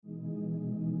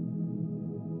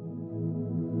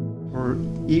We're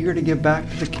eager to give back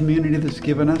to the community that's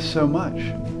given us so much.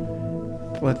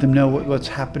 Let them know what's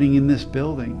happening in this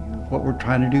building, what we're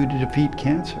trying to do to defeat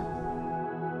cancer.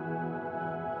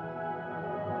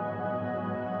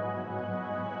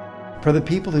 For the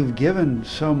people who've given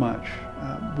so much,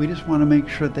 we just want to make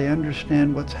sure that they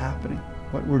understand what's happening,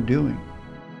 what we're doing.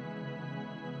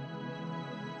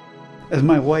 As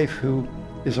my wife, who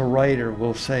is a writer,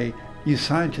 will say, you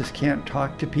scientists can't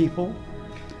talk to people,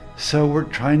 so we're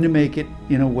trying to make it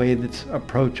in a way that's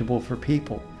approachable for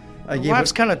people.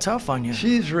 Life's kind of tough on you.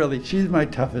 She's my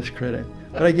toughest critic.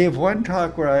 But I gave one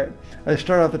talk where I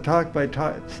started off the talk by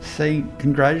saying,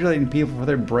 congratulating people for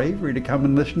their bravery to come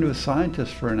and listen to a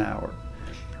scientist for an hour.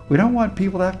 We don't want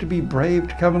people to have to be brave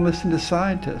to come and listen to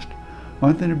scientists. We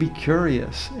want them to be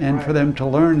curious and for them to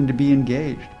learn and to be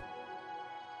engaged.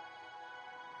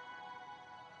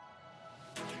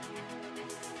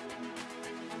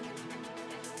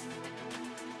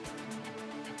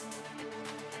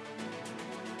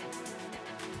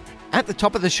 At the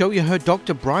top of the show, you heard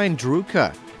Dr. Brian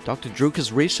Druker. Dr.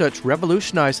 Druker's research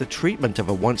revolutionized the treatment of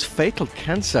a once fatal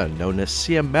cancer known as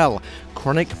CML,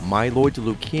 chronic myeloid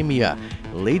leukemia,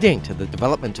 leading to the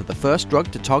development of the first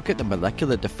drug to target the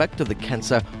molecular defect of the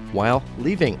cancer while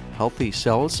leaving healthy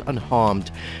cells unharmed.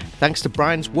 Thanks to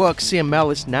Brian's work,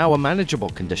 CML is now a manageable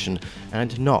condition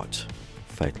and not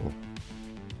fatal.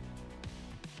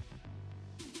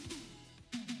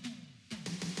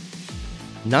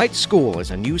 Night School is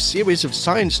a new series of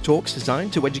science talks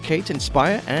designed to educate,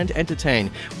 inspire, and entertain,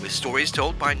 with stories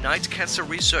told by night cancer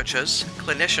researchers,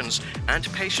 clinicians,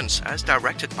 and patients as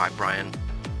directed by Brian.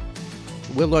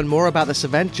 We'll learn more about this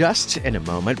event just in a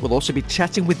moment. We'll also be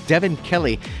chatting with Devin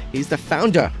Kelly. He's the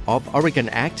founder of Oregon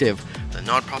Active. The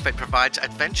nonprofit provides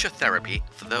adventure therapy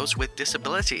for those with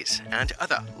disabilities and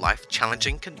other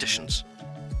life-challenging conditions.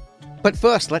 But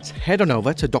first, let's head on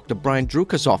over to Dr. Brian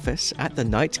Druker's office at the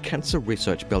Knight Cancer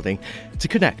Research Building to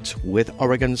connect with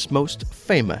Oregon's most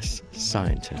famous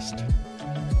scientist.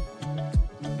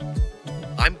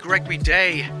 I'm Gregory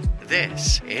Day.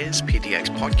 This is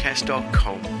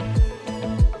pdxpodcast.com.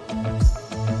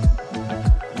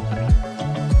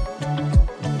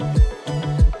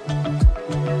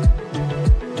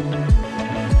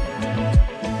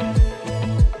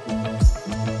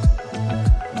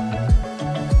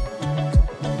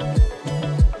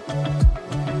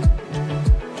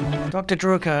 Dr.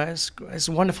 Druker, it's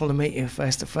wonderful to meet you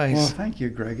face to face. Well, thank you,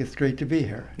 Greg. It's great to be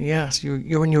here. Yes,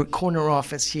 you're in your corner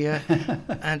office here,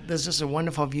 and there's just a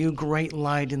wonderful view, great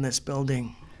light in this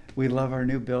building. We love our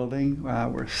new building.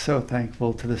 We're so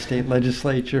thankful to the state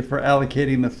legislature for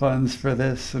allocating the funds for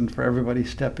this and for everybody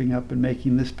stepping up and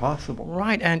making this possible.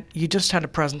 Right, and you just had a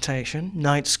presentation,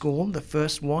 Night School, the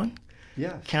first one.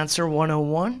 Yes. Cancer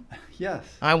 101. Yes.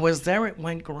 I was there. It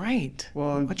went great.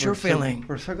 Well, what's your feeling?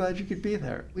 We're so glad you could be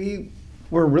there.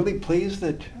 We're really pleased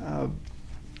that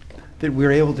we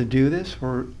were able to do this.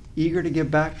 We're eager to give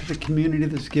back to the community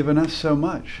that's given us so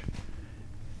much.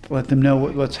 Let them know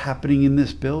what's happening in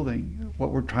this building,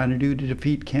 what we're trying to do to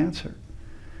defeat cancer.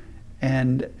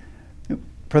 And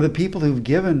for the people who've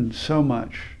given so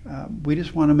much, we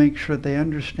just want to make sure that they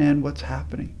understand what's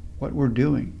happening, what we're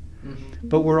doing. Mm-hmm.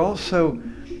 But we're also,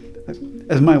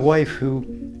 as my wife,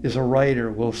 who is a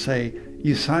writer, will say,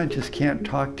 you scientists can't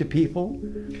talk to people,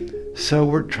 so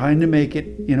we're trying to make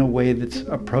it in a way that's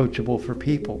approachable for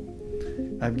people.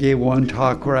 I gave one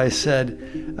talk where I said,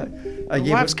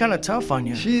 life's kind of tough on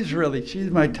you. She's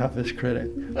my toughest critic.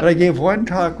 But I gave one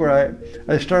talk where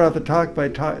I started off the talk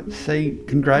by saying,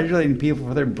 congratulating people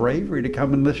for their bravery to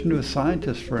come and listen to a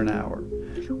scientist for an hour.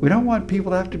 We don't want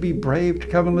people to have to be brave to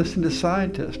come and listen to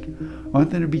scientists. We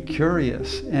want them to be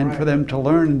curious and for them to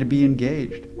learn and to be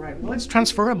engaged. Right. Well, it's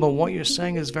transferable. What you're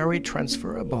saying is very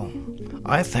transferable,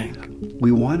 I think.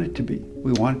 We want it to be.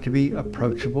 We want it to be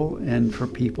approachable and for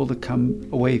people to come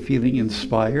away feeling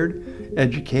inspired,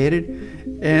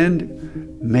 educated,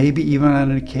 and maybe even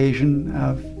on an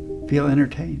occasion feel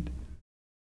entertained.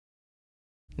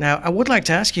 Now, I would like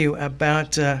to ask you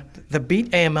about the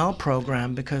Beat AML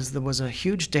program, because there was a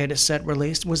huge data set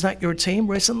released. Was that your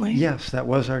team recently? Yes, that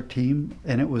was our team,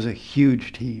 and it was a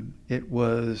huge team. It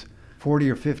was 40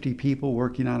 or 50 people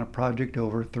working on a project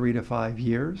over 3 to 5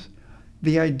 years.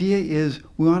 The idea is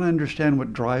we want to understand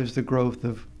what drives the growth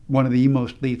of one of the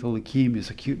most lethal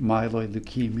leukemias, acute myeloid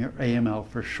leukemia, or AML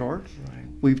for short. Right.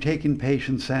 We've taken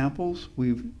patient samples.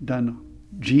 We've done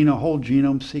whole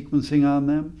genome sequencing on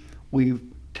them. We've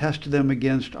tested them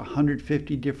against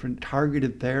 150 different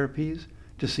targeted therapies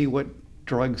to see what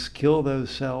drugs kill those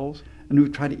cells. And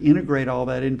we've tried to integrate all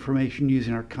that information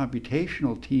using our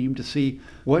computational team to see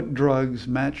what drugs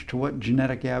match to what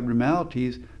genetic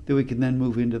abnormalities that we can then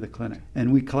move into the clinic.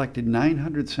 And we collected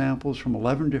 900 samples from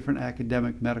 11 different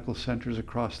academic medical centers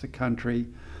across the country.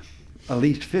 At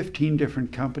least 15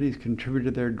 different companies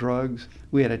contributed their drugs.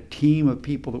 We had a team of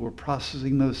people that were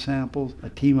processing those samples, a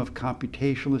team of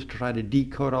computationalists to try to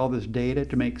decode all this data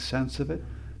to make sense of it.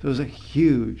 So it was a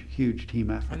huge, huge team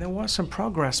effort. And there was some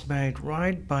progress made,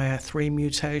 right, by 3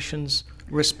 mutations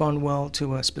respond well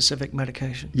to a specific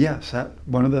medication? Yes,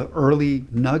 one of the early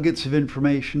nuggets of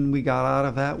information we got out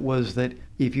of that was that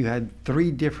if you had 3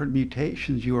 different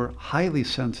mutations, you were highly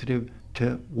sensitive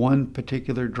to one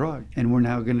particular drug. And we're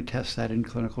now going to test that in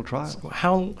clinical trials. So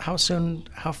how soon,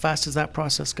 how fast is that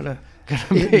process going to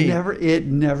be? It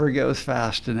never goes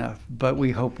fast enough, but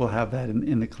we hope we'll have that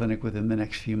in the clinic within the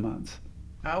next few months.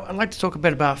 I'd like to talk a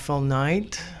bit about Phil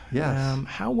Knight. Yes.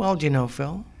 How well do you know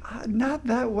Phil? Not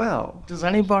that well. Does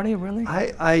anybody really?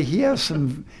 He has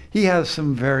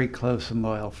some very close and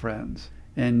loyal friends,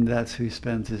 and that's who he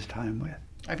spends his time with.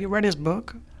 Have you read his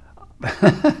book?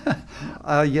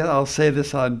 Yeah, I'll say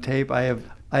this on tape. I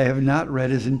have not read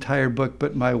his entire book,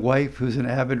 but my wife, who's an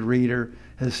avid reader,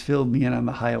 has filled me in on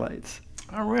the highlights.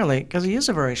 Oh, really? Because he is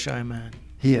a very shy man.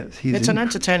 He is. It's an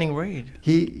entertaining read.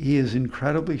 He is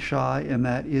incredibly shy, and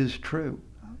that is true.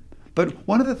 But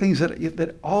one of the things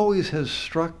that always has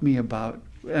struck me about,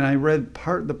 and I read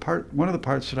one of the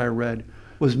parts that I read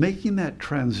was making that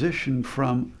transition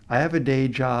from I have a day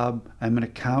job, I'm an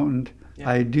accountant, yeah.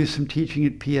 I do some teaching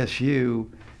at PSU,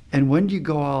 and when do you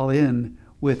go all in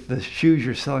with the shoes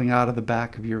you're selling out of the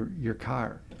back of your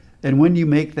car? And when do you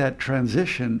make that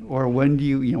transition, or when do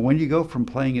you go from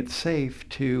playing it safe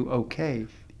to okay,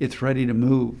 it's ready to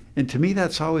move? And to me,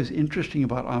 that's always interesting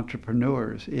about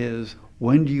entrepreneurs is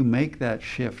when do you make that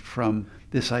shift from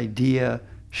this idea,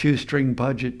 shoestring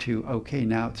budget to, okay,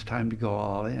 now it's time to go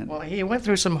all in? Well, he went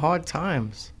through some hard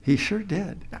times. He sure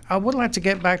did. I would like to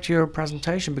get back to your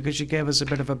presentation because you gave us a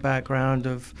bit of a background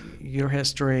of your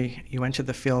history. You entered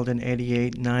the field in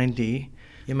 88, 90.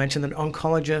 You mentioned that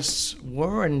oncologists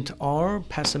were and are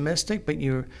pessimistic, but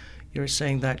you're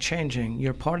saying that changing.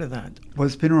 You're part of that.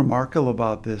 What's been remarkable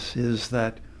about this is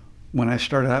that when I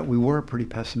started out, we were a pretty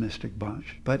pessimistic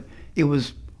bunch, but it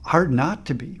was hard not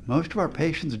to be. Most of our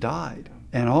patients died,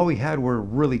 and all we had were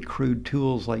really crude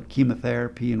tools like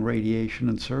chemotherapy and radiation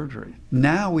and surgery.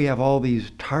 Now we have all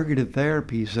these targeted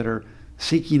therapies that are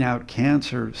seeking out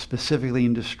cancer specifically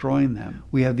and destroying them.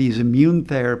 We have these immune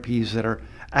therapies that are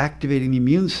activating the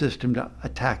immune system to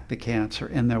attack the cancer,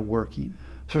 and they're working.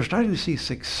 So we're starting to see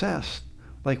success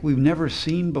like we've never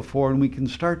seen before, and we can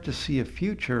start to see a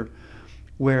future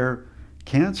where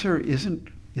cancer isn't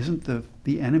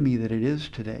the enemy that it is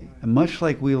today. And much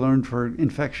like we learned for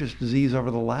infectious disease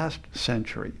over the last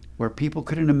century, where people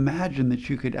couldn't imagine that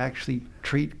you could actually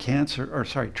treat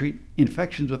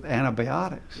infections with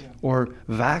antibiotics, or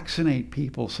vaccinate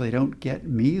people so they don't get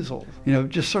measles.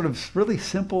 Just sort of really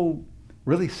simple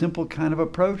kind of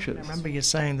approaches. I remember you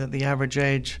saying that the average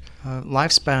age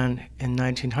lifespan in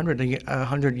 1900,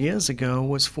 100 years ago,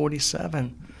 was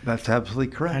 47. That's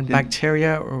absolutely correct. And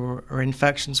bacteria or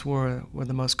infections were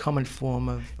the most common form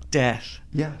of death.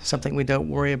 Yes. Something we don't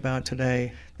worry about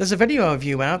today. There's a video of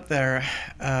you out there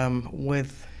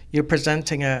you're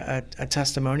presenting a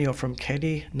testimonial from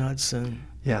Katie Knudsen.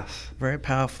 Yes. Very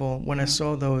powerful. When I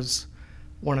saw those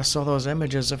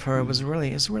images of her, it's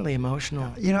really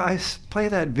emotional. I play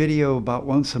that video about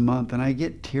once a month, and I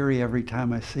get teary every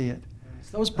time I see it.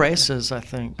 Those braces, I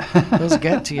think, those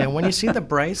get to you. When you see the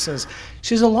braces,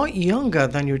 she's a lot younger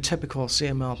than your typical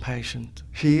CML patient.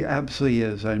 She absolutely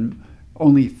is. And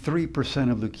only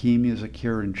 3% of leukemia is a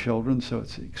cure in children, so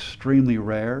it's extremely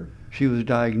rare. She was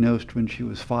diagnosed when she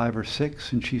was 5 or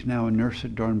 6, and she's now a nurse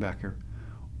at Dornbecker.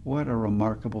 What a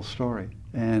remarkable story.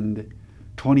 And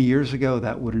 20 years ago,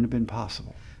 that wouldn't have been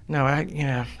possible. No,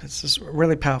 it's just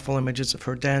really powerful images of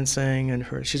her dancing, and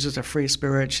she's just a free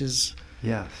spirit. She's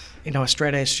a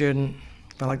straight-A student,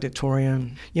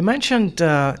 valedictorian. You mentioned,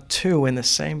 too, in the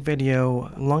same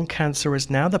video, lung cancer is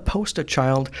now the poster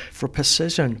child for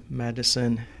precision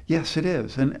medicine. Yes, it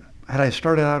is. And had I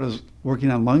started out as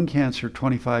working on lung cancer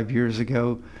 25 years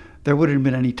ago, there wouldn't have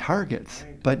been any targets.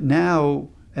 But now,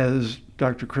 as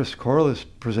Dr. Chris Corliss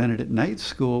presented at night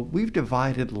school, we've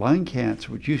divided lung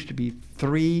cancer, which used to be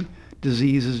 3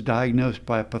 diseases diagnosed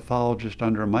by a pathologist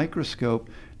under a microscope.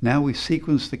 Now we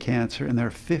sequence the cancer, and there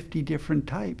are 50 different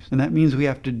types. And that means we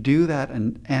have to do that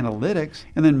in analytics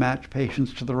and then match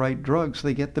patients to the right drugs so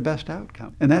they get the best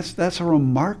outcome. And that's a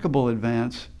remarkable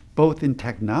advance, both in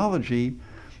technology,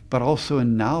 but also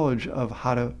in knowledge of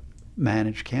how to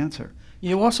manage cancer.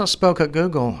 You also spoke at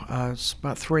Google it's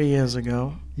about 3 years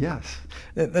ago. Yes.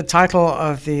 The title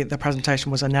of the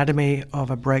presentation was Anatomy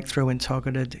of a Breakthrough in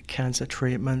Targeted Cancer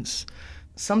Treatments.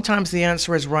 Sometimes the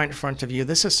answer is right in front of you.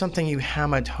 This is something you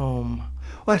hammered home.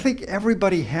 Well, I think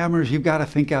everybody hammers you've got to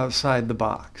think outside the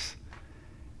box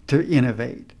to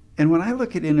innovate. And when I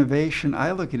look at innovation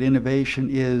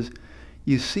is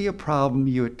you see a problem,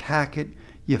 you attack it,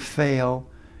 you fail,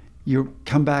 you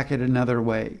come back at another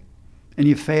way. And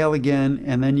you fail again,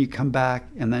 and then you come back,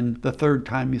 and then the third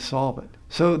time you solve it.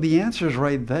 So the answer's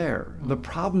right there. The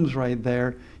problem's right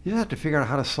there. You just have to figure out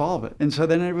how to solve it. And so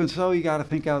then everyone says, oh, you got to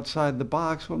think outside the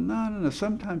box. Well, no.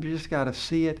 Sometimes you just got to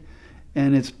see it,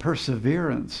 and it's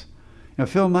perseverance.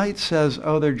 Phil Knight says,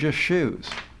 oh, they're just shoes.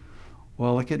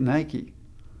 Well, look at Nike.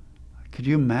 Could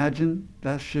you imagine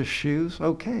that's just shoes?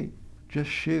 Okay, just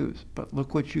shoes. But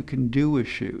look what you can do with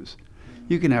shoes.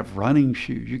 You can have running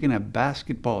shoes. You can have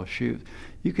basketball shoes.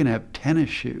 You can have tennis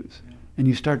shoes. And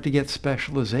you start to get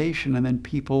specialization, and then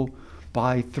people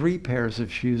buy 3 pairs of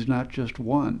shoes, not just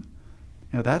one.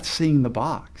 That's seeing the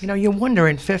box. You wonder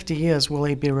in 50 years, will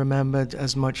he be remembered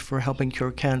as much for helping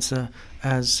cure cancer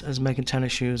as making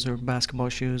tennis shoes or basketball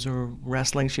shoes or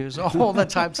wrestling shoes, all the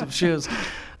types of shoes.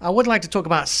 I would like to talk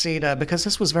about CEDAR because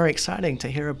this was very exciting to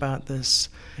hear about this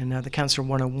in the Cancer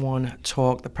 101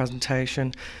 talk, the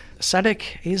presentation.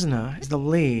 Sadek Isner is the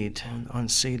lead on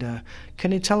CEDAR.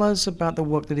 Can you tell us about the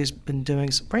work that he's been doing?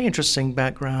 It's a very interesting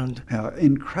background.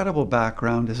 Incredible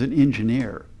background as an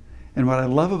engineer. And what I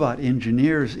love about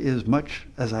engineers is, much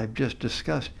as I've just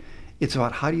discussed, it's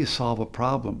about how do you solve a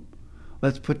problem.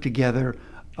 Let's put together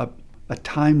a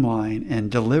timeline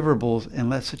and deliverables, and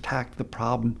let's attack the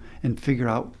problem and figure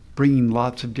out bringing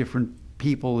lots of different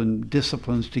people and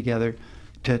disciplines together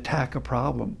to attack a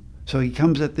problem. So he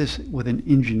comes at this with an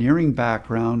engineering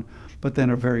background, but then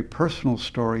a very personal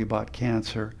story about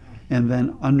cancer, and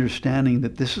then understanding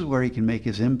that this is where he can make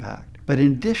his impact. But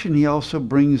in addition, he also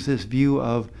brings this view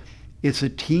of it's a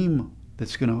team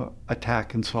that's going to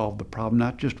attack and solve the problem,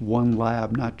 not just one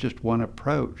lab, not just one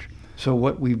approach. So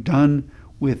what we've done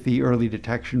with the early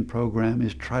detection program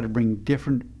is try to bring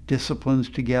different disciplines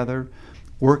together,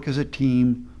 work as a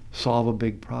team, solve a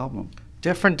big problem.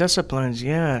 Different disciplines,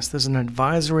 yes. There's an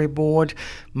advisory board.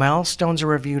 Milestones are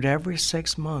reviewed every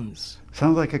 6 months.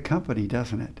 Sounds like a company,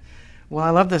 doesn't it? Well, I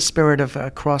love the spirit of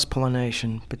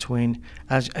cross-pollination between,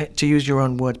 to use your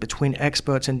own word, between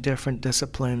experts in different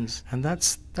disciplines. And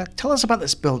tell us about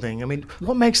this building. I mean,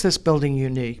 what makes this building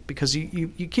unique? Because you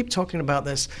keep talking about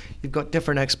this. You've got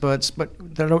different experts, but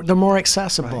they're more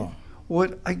accessible. Right.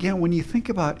 When you think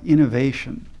about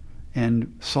innovation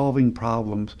and solving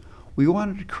problems, we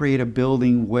wanted to create a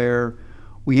building where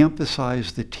we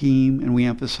emphasize the team and we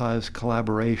emphasize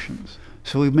collaborations.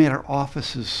 So we've made our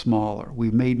offices smaller.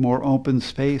 We've made more open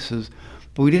spaces,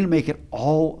 but we didn't make it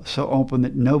all so open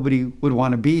that nobody would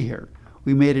want to be here.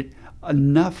 We made it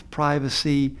enough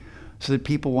privacy so that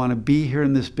people want to be here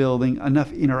in this building,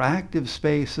 enough interactive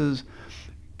spaces,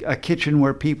 a kitchen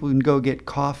where people can go get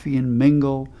coffee and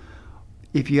mingle.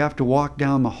 If you have to walk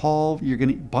down the hall, you're going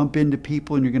to bump into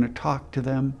people and you're going to talk to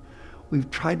them. We've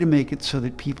tried to make it so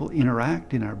that people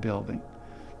interact in our building,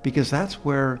 because that's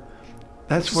where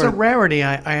it's a rarity,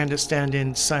 I understand,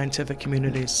 in scientific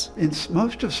communities.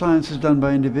 Most of science is done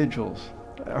by individuals,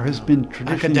 or has been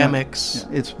traditionally academics.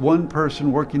 It's one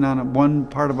person working on one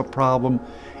part of a problem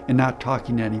and not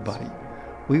talking to anybody.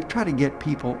 We've tried to get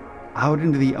people out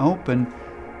into the open,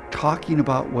 talking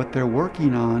about what they're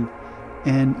working on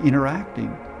and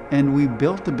interacting. And we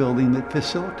built a building that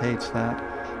facilitates that.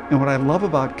 And what I love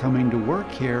about coming to work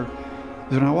here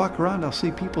is when I walk around, I'll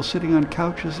see people sitting on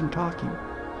couches and talking.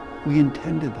 We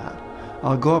intended that.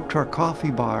 I'll go up to our coffee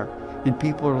bar and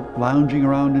people are lounging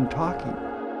around and talking.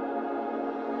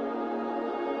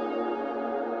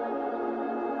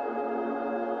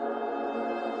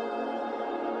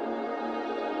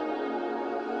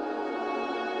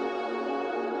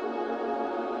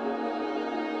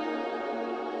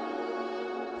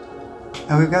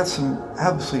 And we've got some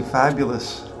absolutely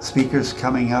fabulous speakers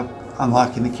coming up,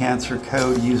 unlocking the cancer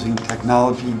code using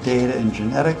technology, data, and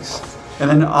genetics. And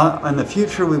then in the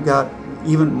future, we've got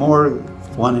even more,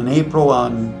 one in April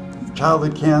on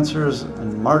childhood cancers.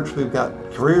 In March, we've got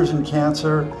careers in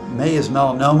cancer. May is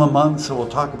melanoma month, so we'll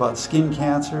talk about skin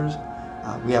cancers.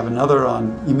 We have another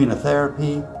on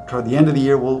immunotherapy. Toward the end of the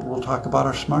year, we'll talk about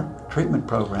our SMART treatment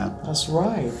program. That's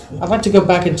right. I'd like to go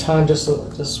back in time just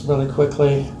really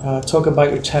quickly, talk about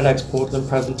your TEDx podium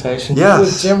presentation. Yes.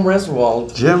 With Jim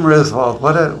Riswold. Jim Riswold,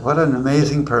 what an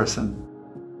amazing person.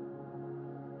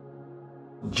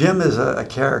 Jim is a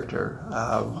character,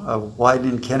 a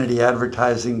Wieden Kennedy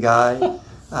advertising guy,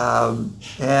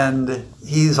 And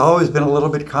he's always been a little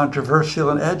bit controversial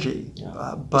and edgy.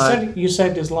 Yeah. But you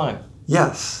saved his life.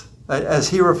 yes, as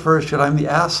he refers to it, I'm the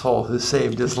asshole who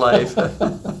saved his life.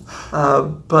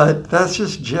 But that's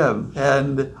just Jim.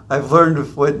 And I've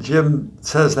learned what Jim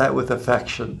says that with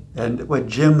affection. And what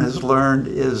Jim has learned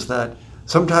is that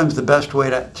sometimes the best way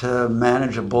to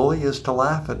manage a bully is to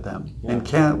laugh at them. Yeah.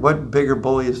 And what bigger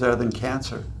bully is there than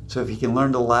cancer? So if he can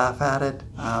learn to laugh at it,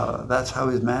 that's how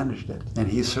he's managed it. And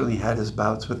he's certainly had his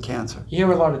bouts with cancer. You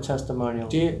hear a lot of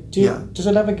testimonials. Yeah. Does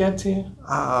it ever get to you?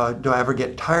 Do I ever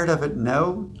get tired of it?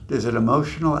 No. Is it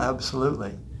emotional?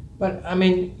 Absolutely. But I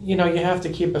mean, you have to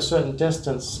keep a certain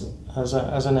distance as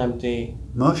an MD.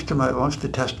 Most of the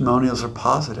testimonials are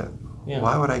positive. Yeah.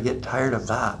 Why would I get tired of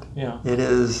that? Yeah. It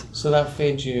is. So that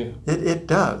feeds you. It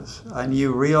does, and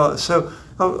you realize. So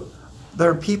there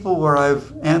are people where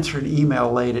I've answered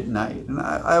email late at night, and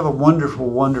I have a wonderful,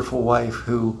 wonderful wife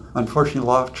who unfortunately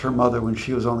lost her mother when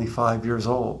she was only 5 years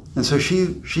old, and so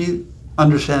she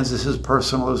understands this is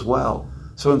personal as well.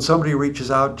 So when somebody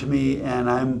reaches out to me and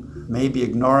I'm maybe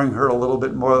ignoring her a little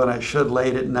bit more than I should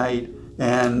late at night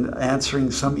and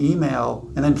answering some email,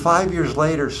 and then 5 years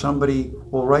later somebody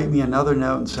will write me another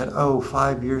note and said, "Oh,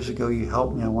 5 years ago you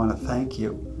helped me, I want to thank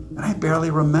you." And I barely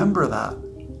remember that,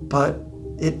 but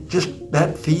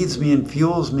that feeds me and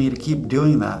fuels me to keep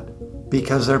doing that,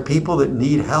 because there are people that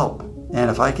need help,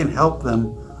 and if I can help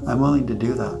them, I'm willing to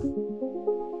do that.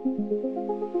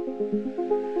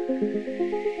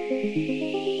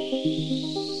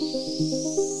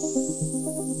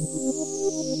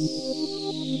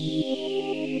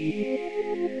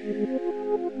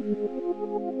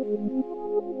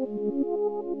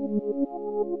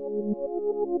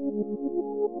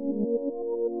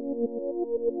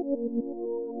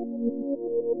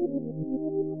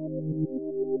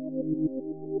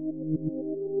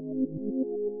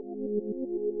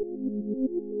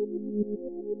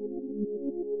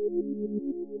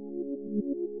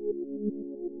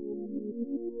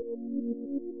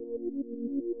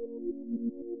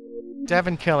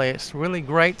 Devin Kelly, it's really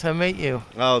great to meet you.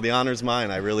 Oh, the honor's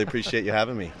mine. I really appreciate you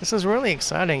having me. This is really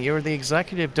exciting. You're the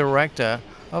executive director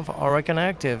of Oregon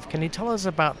Active. Can you tell us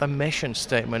about the mission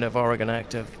statement of Oregon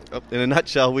Active? In a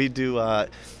nutshell, we do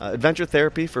adventure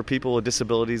therapy for people with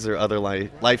disabilities or other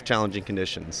life-challenging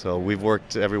conditions. So we've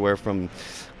worked everywhere from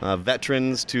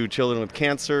veterans to children with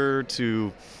cancer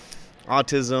to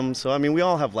autism. So, I mean, we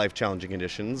all have life-challenging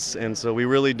conditions, and so we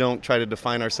really don't try to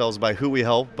define ourselves by who we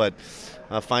help, but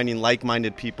finding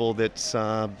like-minded people that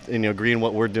agree in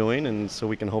what we're doing, and so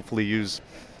we can hopefully use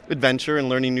adventure and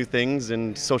learning new things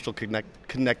and social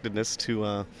connectedness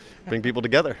to bring people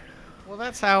together. Well,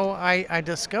 that's how I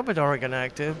discovered Oregon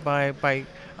Active, by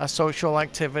a social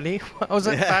activity. I was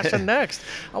at Fashion Next.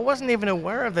 I wasn't even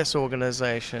aware of this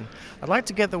organization. I'd like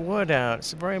to get the word out.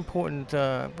 It's a very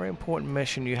important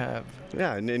mission you have.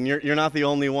 Yeah, and you're not the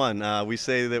only one. We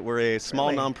say that we're a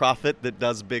small nonprofit that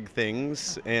does big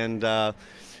things, and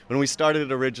when we started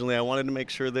it originally, I wanted to make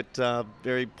sure that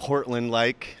very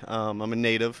Portland-like, I'm a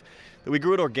native, that we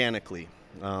grew it organically,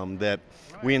 that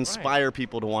we inspire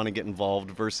people to want to get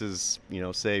involved versus,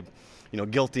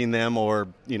 guilting them or,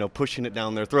 pushing it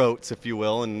down their throats, if you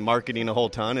will, and marketing a whole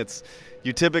ton.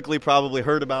 You typically probably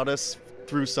heard about us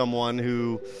through someone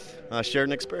who shared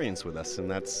an experience with us,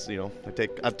 and that's,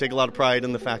 I take a lot of pride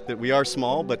in the fact that we are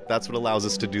small, but that's what allows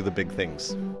us to do the big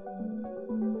things.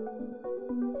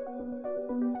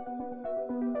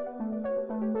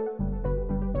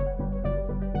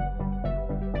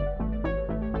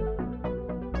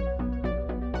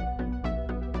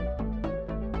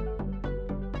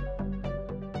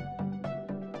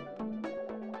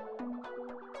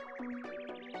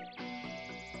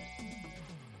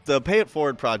 The Pay It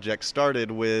Forward project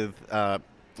started with a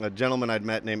gentleman I'd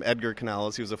met named Edgar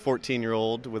Canales. He was a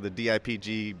 14-year-old with a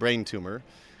DIPG brain tumor.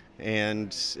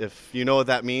 And if you know what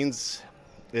that means,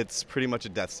 it's pretty much a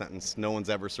death sentence. No one's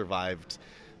ever survived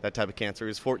that type of cancer. He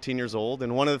was 14 years old.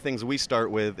 And one of the things we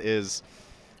start with is,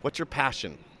 what's your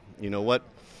passion?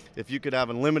 If you could have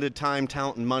unlimited time,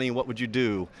 talent, and money, what would you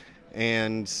do?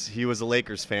 And he was a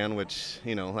Lakers fan, which,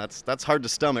 that's hard to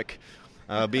stomach.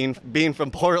 Being from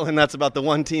Portland, that's about the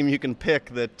one team you can pick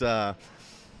that,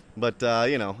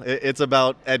 it's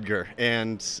about Edgar.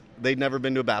 And they'd never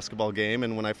been to a basketball game,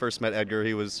 and when I first met Edgar,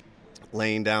 he was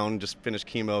laying down, just finished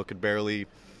chemo, could barely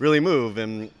really move,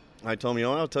 and I told him,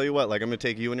 I'll tell you what, I'm going to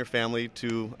take you and your family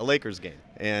to a Lakers game.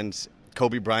 And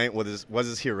Kobe Bryant was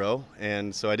his hero,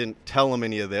 and so I didn't tell him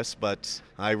any of this, but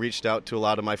I reached out to a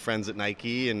lot of my friends at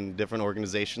Nike and different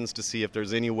organizations to see if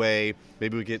there's any way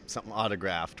maybe we get something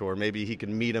autographed, or maybe he could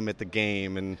meet him at the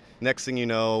game. And next thing you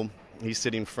know, He's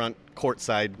sitting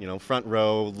courtside, front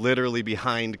row, literally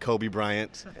behind Kobe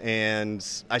Bryant. And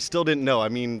I still didn't know. I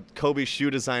mean, Kobe's shoe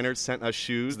designer sent us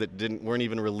shoes that weren't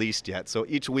even released yet. So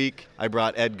each week I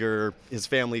brought Edgar his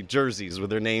family jerseys with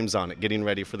their names on it, getting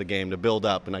ready for the game to build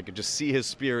up. And I could just see his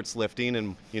spirits lifting.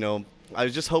 And, I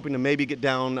was just hoping to maybe get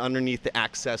down underneath the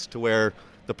access to where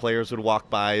the players would walk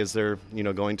by as they're,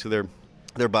 going to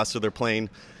their bus or their plane,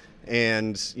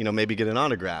 and maybe get an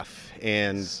autograph.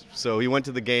 And so he went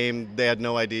to the game. They had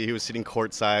no idea he was sitting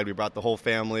courtside. We brought the whole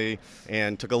family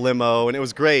and took a limo, and it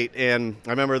was great. And I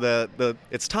remember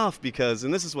it's tough because,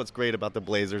 and this is what's great about the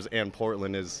Blazers and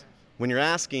Portland, is when you're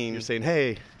saying,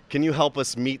 hey, can you help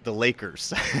us meet the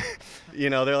Lakers?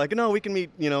 They're like, no, we can meet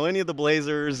any of the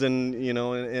Blazers and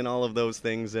and all of those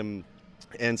things. And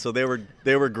so they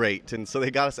were great. And so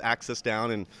they got us access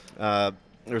down, and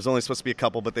there was only supposed to be a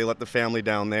couple, but they let the family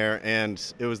down there,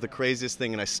 and it was the craziest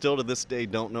thing, and I still to this day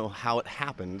don't know how it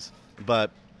happened, but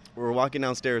we're walking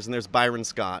downstairs, and there's Byron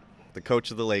Scott, the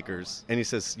coach of the Lakers, and he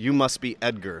says, "You must be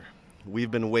Edgar. We've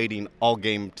been waiting all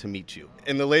game to meet you."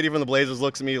 And the lady from the Blazers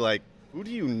looks at me like, "Who do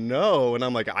you know?" And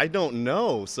I'm like, "I don't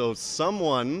know." So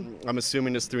someone, I'm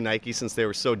assuming it's through Nike, since they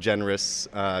were so generous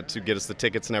to get us the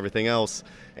tickets and everything else,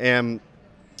 and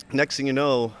next thing you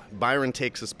know, Byron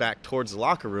takes us back towards the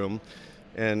locker room.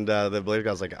 And the Blazer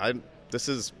guy was like, this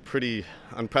is pretty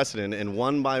unprecedented. And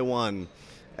one by one,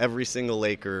 every single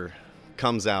Laker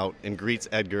comes out and greets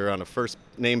Edgar on a first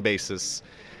name basis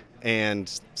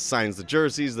and signs the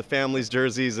jerseys, the family's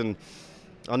jerseys. And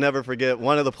I'll never forget,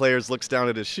 one of the players looks down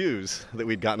at his shoes that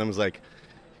we'd gotten and was like,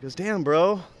 he goes, "Damn,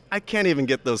 bro, I can't even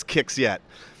get those kicks yet."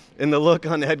 And the look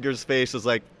on Edgar's face was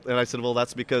like, and I said, "Well,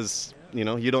 that's because, you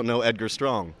don't know Edgar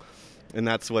Strong." And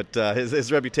that's what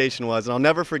his reputation was. And I'll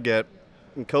never forget,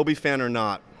 Kobe fan or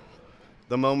not,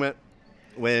 the moment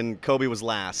when Kobe was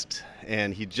last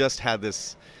and he just had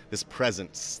this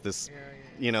presence,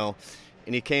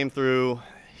 and he came through.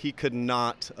 He could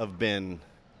not have been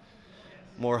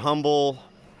more humble,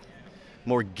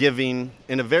 more giving,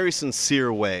 in a very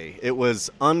sincere way. It was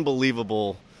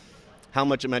unbelievable how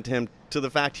much it meant to him, to the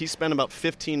fact he spent about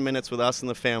 15 minutes with us and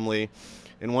the family,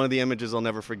 and one of the images I'll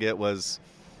never forget was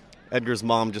Edgar's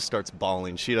mom just starts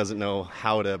bawling. She doesn't know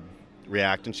how to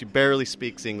react, and she barely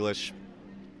speaks English,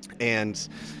 and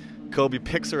Kobe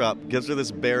picks her up, gives her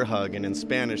this bear hug, and in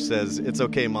Spanish says, "It's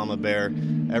okay, Mama Bear,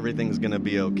 everything's gonna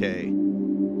be okay."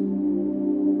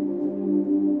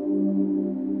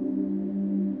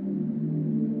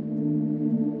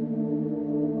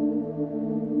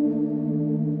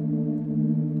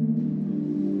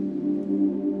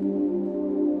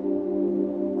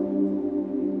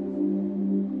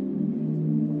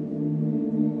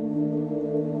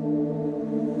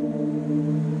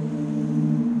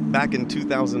 Back in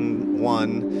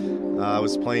 2001, I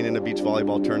was playing in a beach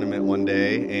volleyball tournament one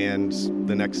day, and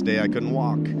the next day I couldn't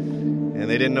walk. And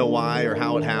they didn't know why or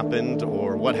how it happened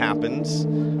or what happened,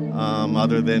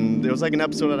 other than it was like an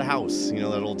episode of The House,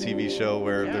 that old TV show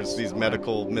where there's these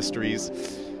medical mysteries.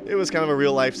 It was kind of a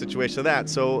real-life situation of that.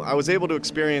 So I was able to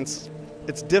experience,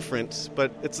 it's different,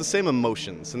 but it's the same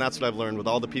emotions. And that's what I've learned with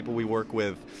all the people we work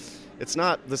with. It's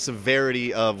not the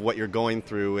severity of what you're going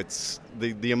through. It's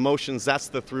the emotions. That's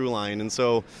the through line. And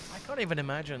so I can't even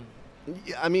imagine.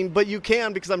 I mean, but you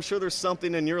can, because I'm sure there's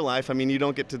something in your life. I mean, you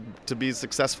don't get to be as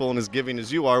successful and as giving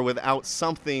as you are without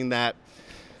something that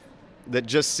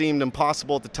just seemed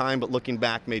impossible at the time, but looking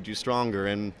back made you stronger.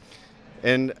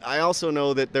 And I also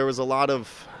know that there was a lot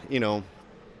of, kind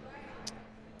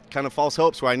of false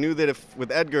hopes, where I knew that if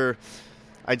with Edgar,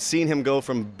 I'd seen him go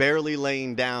from barely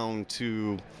laying down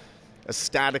to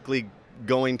ecstatically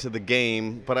going to the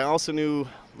game, but I also knew,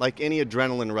 like any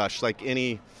adrenaline rush, like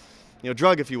any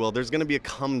drug, if you will, there's going to be a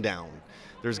come down.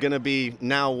 There's going to be,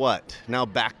 now what? Now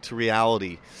back to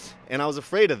reality. And I was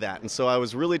afraid of that. And so I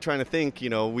was really trying to think, we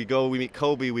meet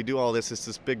Kobe, we do all this, it's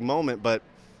this big moment, but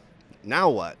now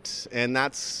what? And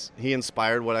he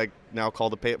inspired what I now call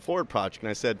the Pay It Forward Project.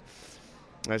 And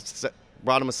I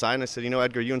brought him aside and I said,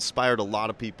 Edgar, you inspired a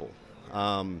lot of people.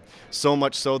 So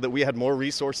much so that we had more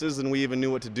resources than we even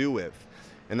knew what to do with.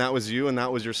 And that was you, and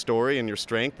that was your story and your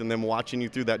strength, and then watching you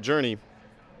through that journey.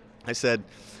 I said,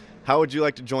 how would you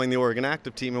like to join the Oregon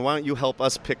Active team, and why don't you help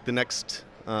us pick the next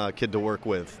kid to work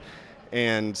with?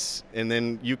 And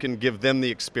then you can give them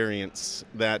the experience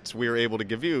that we were able to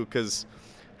give you, because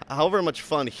however much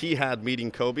fun he had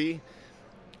meeting Kobe,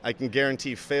 I can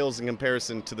guarantee fails in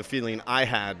comparison to the feeling I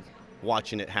had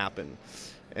watching it happen.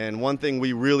 And one thing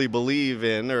we really believe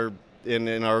in, or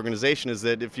in our organization, is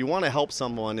that if you want to help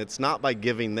someone, it's not by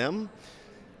giving them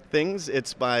things,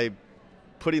 it's by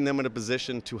putting them in a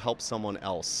position to help someone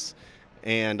else.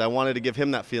 And I wanted to give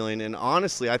him that feeling. And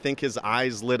honestly, I think his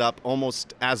eyes lit up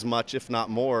almost as much, if not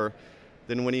more,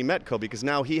 than when he met Kobe, because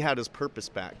now he had his purpose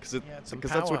back.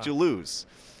 Because that's what you lose.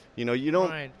 You know, you don't.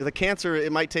 Right. The cancer,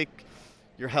 it might take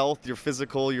your health, your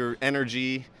physical, your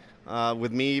energy.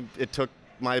 With me, it took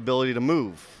my ability to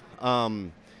move.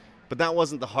 But that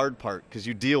wasn't the hard part, because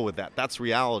you deal with that. That's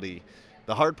reality.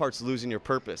 The hard part's losing your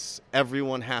purpose.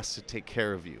 Everyone has to take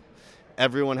care of you.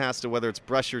 Everyone has to, whether it's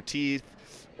brush your teeth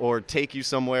or take you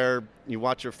somewhere. You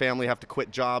watch your family have to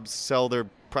quit jobs, sell their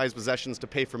prized possessions to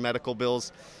pay for medical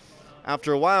bills.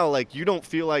 After a while, like, you don't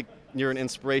feel like you're an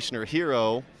inspiration or a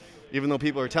hero, even though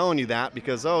people are telling you that,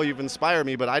 because, oh, you've inspired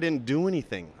me, but I didn't do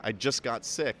anything. I just got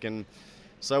sick. And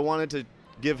so I wanted to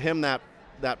give him that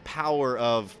power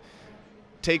of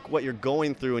take what you're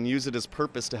going through and use it as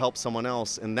purpose to help someone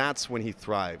else. And that's when he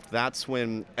thrived. That's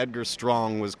when Edgar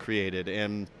Strong was created.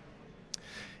 And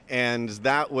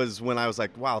that was when I was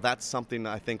like, wow, that's something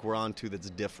that I think we're onto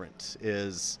that's different,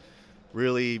 is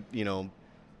really, you know,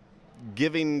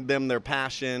 giving them their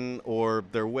passion or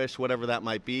their wish, whatever that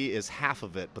might be, is half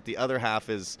of it. But the other half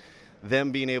is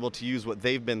them being able to use what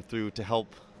they've been through to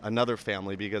help another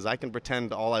family, because I can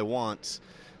pretend all I want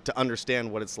to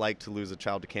understand what it's like to lose a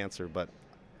child to cancer, but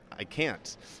I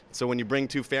can't. So when you bring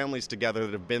two families together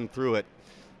that have been through it,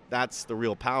 that's the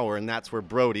real power, and that's where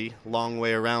Brody, long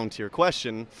way around to your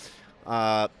question,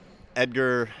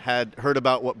 Edgar had heard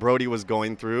about what Brody was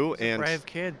going through. He's a brave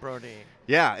kid, Brody.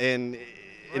 Yeah, and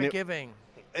giving.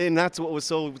 And that's what was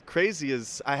so crazy,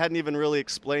 is I hadn't even really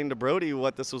explained to Brody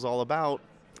what this was all about.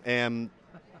 And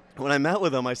when I met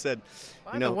with him, I said,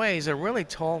 By the way, he's a really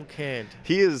tall kid.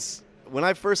 He is. When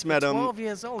I first met him, 12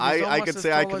 years old. I could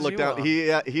say I could look down.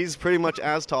 He's pretty much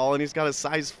as tall, and he's got a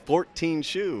size 14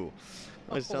 shoe.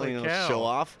 I was telling you, show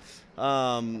off.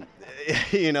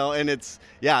 You know, and it's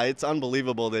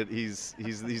unbelievable that he's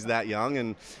that young.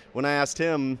 And when I asked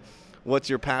him, what's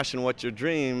your passion, what's your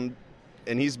dream,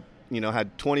 and he's, you know,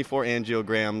 had 24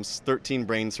 angiograms, 13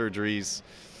 brain surgeries,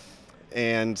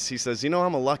 and he says, you know,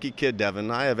 I'm a lucky kid,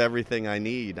 Devin. I have everything I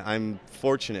need. I'm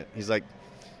fortunate. He's like,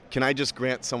 can I just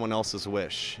grant someone else's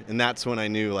wish? And that's when I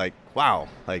knew, like, wow,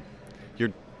 like,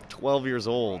 you're 12 years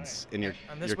old and you're coming to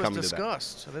that. And this was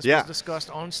discussed. So this was discussed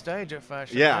on stage at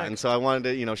Fashion Yeah, Next. and so I wanted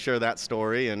to, you know, share that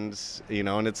story, and, you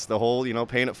know, and it's the whole, you know,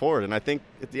 paying it forward. And I think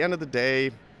at the end of the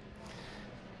day,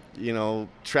 you know,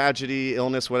 tragedy,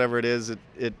 illness, whatever it is,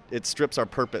 it strips our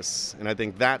purpose. And I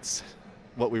think that's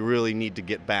what we really need to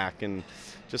get back. And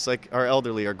just like our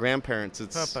elderly, our grandparents,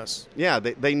 it's purpose. Yeah,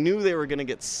 they knew they were going to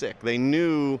get sick. They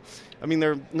knew, I mean,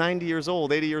 they're 90 years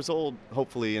old, 80 years old,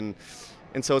 hopefully. And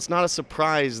so it's not a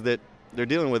surprise that they're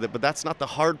dealing with it, but that's not the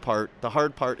hard part. The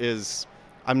hard part is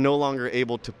I'm no longer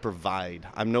able to provide.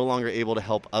 I'm no longer able to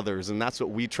help others. And that's what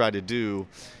we try to do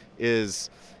is,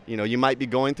 you know, you might be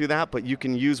going through that, but you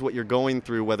can use what you're going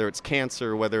through, whether it's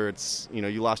cancer, whether it's, you know,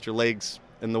 you lost your legs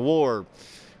in the war,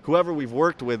 whoever we've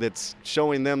worked with, it's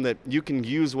showing them that you can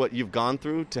use what you've gone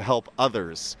through to help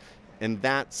others. And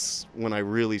that's when I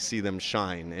really see them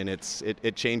shine, and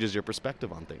it changes your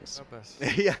perspective on things.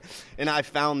 Yeah, and I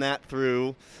found that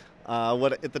through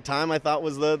what at the time I thought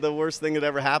was the worst thing that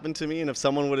ever happened to me. And if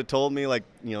someone would have told me, like,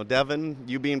 you know, Devin,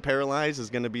 you being paralyzed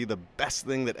is going to be the best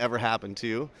thing that ever happened to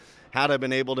you, had I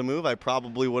been able to move, I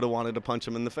probably would have wanted to punch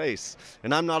him in the face.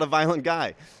 And I'm not a violent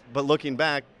guy, but looking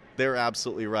back, they're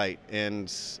absolutely right.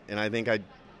 And I think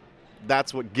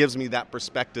that's what gives me that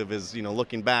perspective is, you know,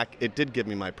 looking back, it did give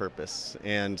me my purpose,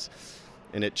 and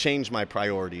it changed my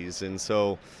priorities. And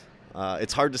so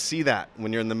it's hard to see that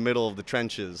when you're in the middle of the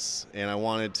trenches. And I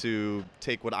wanted to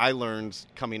take what I learned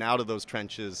coming out of those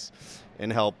trenches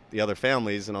and help the other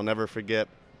families. And I'll never forget,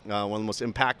 one of the most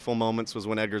impactful moments was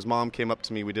when Edgar's mom came up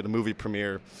to me. We did a movie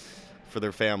premiere for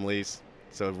their families,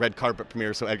 so a red carpet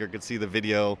premiere, so Edgar could see the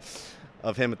video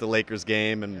of him at the Lakers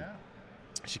game. And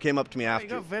she came up to me after.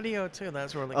 You got video too.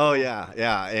 That's really cool. Oh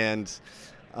yeah. And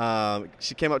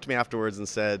she came up to me afterwards and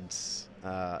said,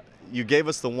 "You gave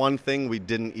us the one thing we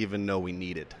didn't even know we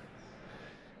needed."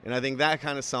 And I think that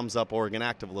kind of sums up Oregon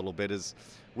Active a little bit. Is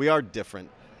we are different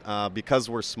because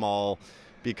we're small,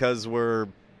 because we're,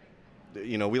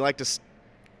 you know, we like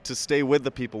to stay with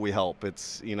the people we help.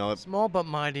 It's, you know, small but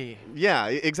mighty. Yeah,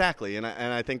 exactly. And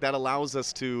I think that allows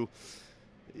us to,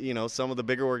 you know, some of the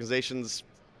bigger organizations,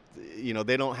 you know,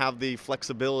 they don't have the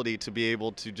flexibility to be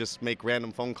able to just make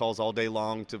random phone calls all day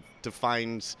long to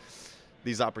find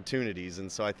these opportunities. And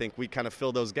so I think we kind of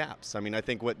fill those gaps. I mean, I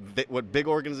think what big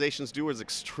organizations do is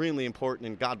extremely important,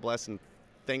 and God bless, and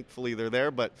thankfully they're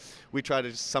there, but we try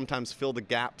to sometimes fill the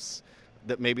gaps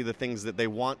that maybe the things that they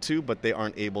want to, but they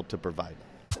aren't able to provide.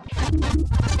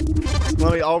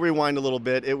 I'll rewind a little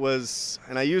bit. It was,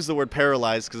 and I use the word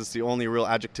paralyzed because it's the only real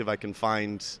adjective I can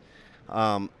find.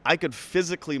 I could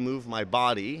physically move my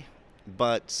body,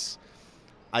 but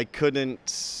I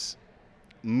couldn't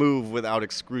move without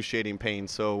excruciating pain.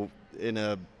 So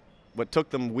what took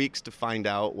them weeks to find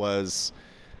out was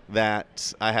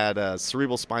that I had a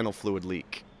cerebral spinal fluid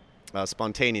leak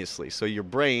spontaneously. So your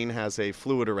brain has a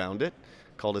fluid around it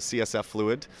called a CSF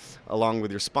fluid along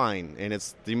with your spine, and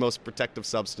it's the most protective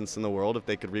substance in the world. If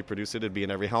they could reproduce it, it'd be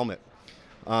in every helmet.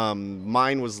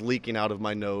 Mine was leaking out of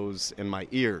my nose and my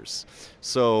ears.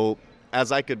 So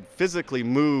as I could physically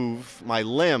move my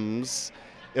limbs,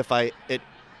 if I at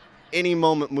any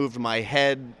moment moved my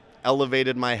head,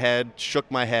 elevated my head, shook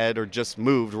my head, or just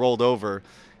moved, rolled over,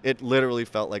 it literally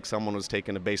felt like someone was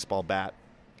taking a baseball bat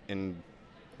and,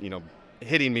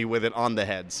 hitting me with it on the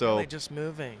head. So Really just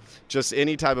moving. Just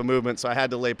any type of movement. So I had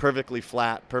to lay perfectly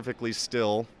flat, perfectly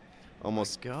still,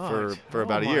 almost for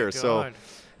about a year. God. So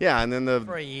yeah, and then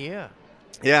For a year.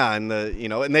 yeah, and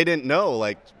and they didn't know,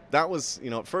 like, that was,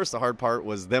 at first the hard part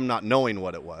was them not knowing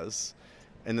what it was.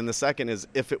 And then the second is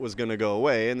if it was going to go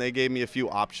away, and they gave me a few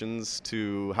options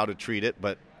to how to treat it,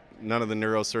 but none of the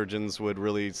neurosurgeons would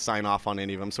really sign off on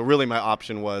any of them. So really my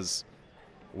option was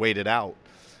wait it out.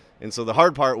 And so the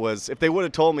hard part was if they would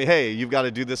have told me, hey, you've got to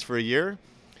do this for a year,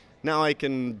 now I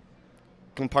can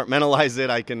compartmentalize it.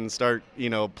 I can start,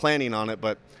 planning on it.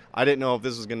 But I didn't know if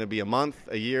this was going to be a month,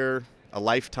 a year, a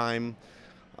lifetime.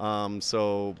 And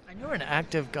you're an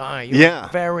active guy. You're a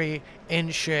very in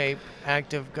shape,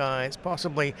 active guy. It's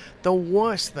possibly the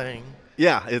worst thing.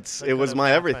 Yeah, it was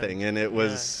my everything, and it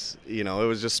was it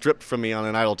was just stripped from me on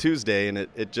an Idle Tuesday, and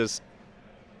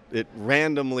it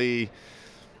randomly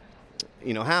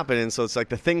happen. And so it's like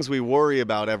the things we worry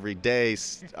about every day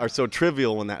are so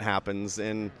trivial when that happens.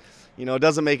 And, it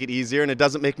doesn't make it easier, and it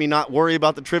doesn't make me not worry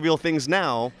about the trivial things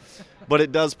now, but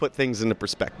it does put things into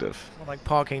perspective. Well, like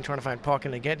trying to find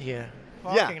parking to get here.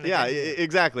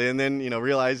 Exactly. And then,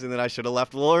 realizing that I should have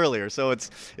left a little earlier. So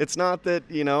it's not that,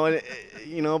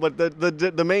 but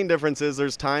the main difference is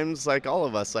there's times, like all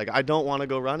of us, like I don't want to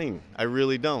go running. I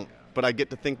really don't. But I get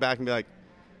to think back and be like,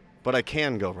 but I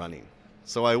can go running.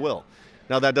 So I will.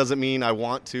 Now, that doesn't mean I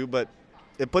want to, but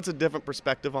it puts a different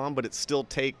perspective on, but it still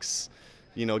takes,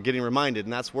 getting reminded.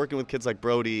 And that's working with kids like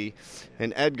Brody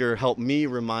and Edgar helped me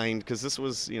remind, because this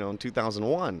was, in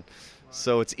 2001.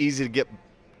 So it's easy to get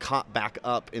caught back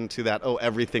up into that,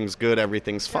 everything's good,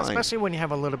 everything's fine. Especially when you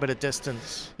have a little bit of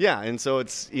distance. Yeah, and so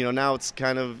it's, now it's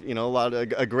kind of,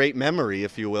 a great memory,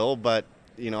 if you will. But,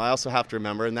 I also have to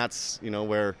remember, and that's,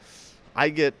 where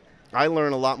I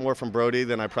learn a lot more from Brody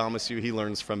than I promise you he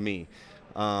learns from me.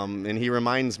 And he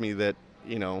reminds me that,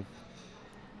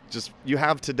 just you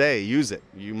have today, use it.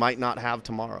 You might not have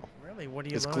tomorrow. Really? What do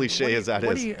you learn? As cliche as that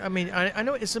is. I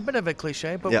know it's a bit of a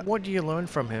cliche, but what do you learn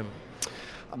from him?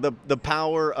 The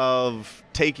power of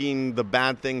taking the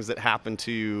bad things that happen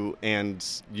to you and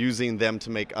using them to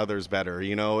make others better.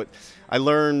 I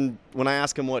learn when I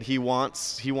ask him what he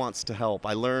wants to help.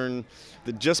 I learn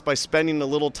that just by spending a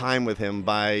little time with him,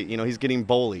 he's getting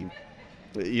bullied.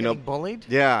 Getting bullied?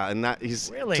 Yeah, and that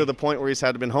he's really? To the point where he's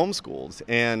had to been homeschooled,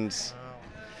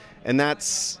 and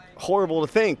that's horrible to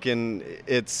think. And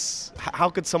it's how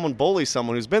could someone bully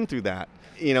someone who's been through that?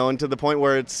 And to the point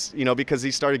where it's because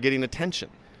he started getting attention,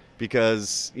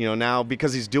 because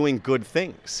because he's doing good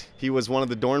things. He was one of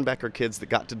the Dornbecker kids that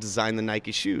got to design the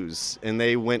Nike shoes, and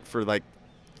they went for like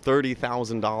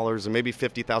 $30,000 or maybe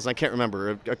 $50,000. I can't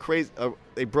remember.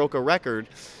 They broke a record.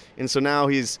 And so now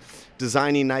he's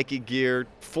designing Nike gear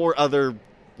for other,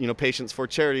 patients, for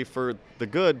charity, for the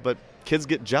good, but kids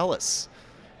get jealous.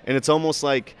 And it's almost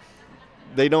like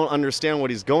they don't understand what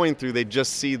he's going through. They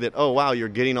just see that, oh, wow, you're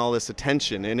getting all this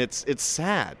attention. And it's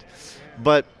sad.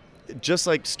 But just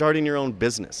like starting your own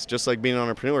business, just like being an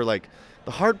entrepreneur, like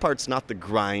the hard part's not the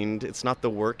grind. It's not the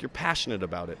work. You're passionate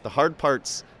about it. The hard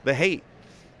part's the hate.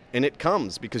 And it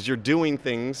comes because you're doing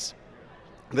things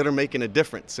that are making a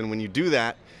difference. And when you do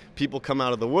that, people come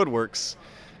out of the woodworks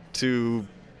to,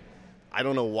 I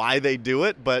don't know why they do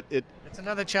it, but it's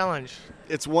another challenge.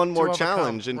 It's one more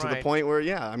challenge, and to the point where,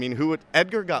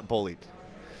 Edgar got bullied.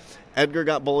 Edgar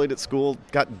got bullied at school,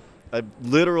 got a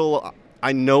literal,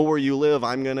 I know where you live,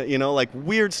 I'm going to,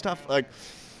 weird stuff,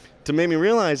 to make me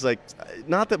realize,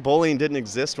 not that bullying didn't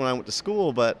exist when I went to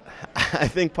school, but I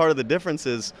think part of the difference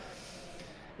is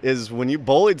when you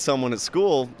bullied someone at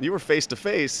school, you were face to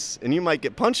face, and you might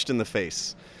get punched in the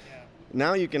face.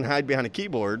 Now you can hide behind a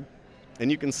keyboard, and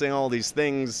you can say all these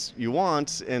things you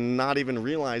want and not even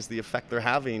realize the effect they're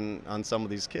having on some of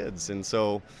these kids. And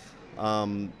so,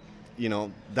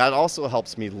 that also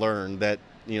helps me learn that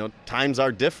times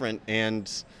are different,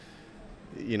 and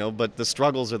but the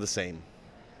struggles are the same.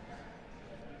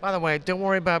 By the way, don't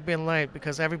worry about being late,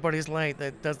 because everybody's late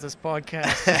that does this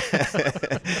podcast.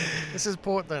 This is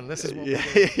Portland. This is what we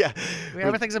do. Yeah.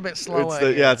 Everything's a bit slower.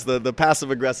 It's the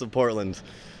passive-aggressive Portland.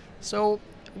 So,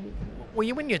 were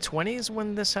you in your 20s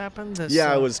when this happened?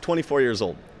 I was 24 years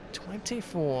old.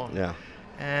 24? Yeah.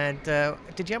 And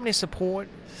did you have any support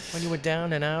when you were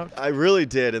down and out? I really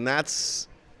did, and that's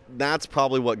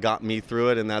probably what got me through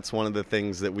it, and that's one of the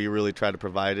things that we really try to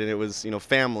provide. And it was,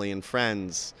 family and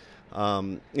friends.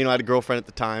 I had a girlfriend at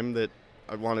the time that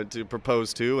I wanted to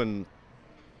propose to, and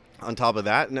on top of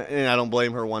that, and I don't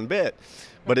blame her one bit,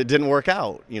 but it didn't work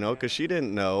out, because she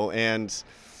didn't know. And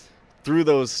through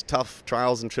those tough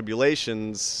trials and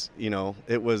tribulations,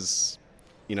 it was,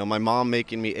 my mom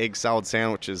making me egg salad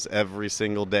sandwiches every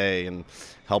single day and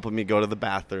helping me go to the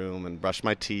bathroom and brush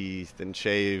my teeth and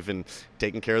shave and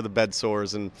taking care of the bed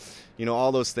sores and,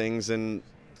 all those things. And,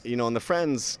 and the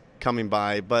friends coming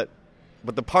by, but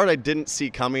the part I didn't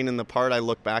see coming, and the part I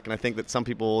look back, and I think that some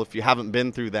people, if you haven't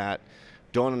been through that,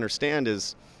 don't understand,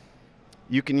 is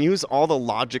you can use all the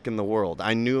logic in the world.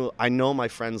 I know my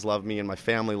friends love me and my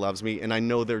family loves me, and I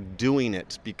know they're doing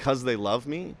it because they love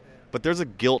me, but there's a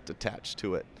guilt attached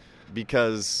to it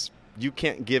because you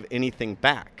can't give anything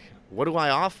back. What do I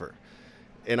offer?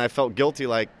 And I felt guilty,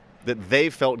 like that they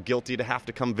felt guilty to have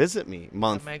to come visit me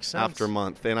month after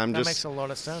month. And that makes a lot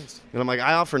of sense. And I'm like,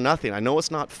 I offer nothing. I know it's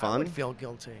not fun. I would feel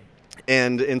guilty.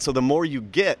 And so the more you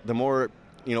get, the more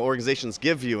organizations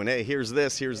give you, and hey, here's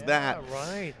this, here's that.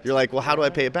 Right. You're like, well, how do I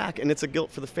pay it back? And it's a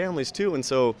guilt for the families too. And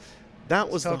so that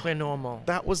was totally normal.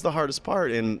 That was the hardest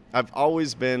part. And I've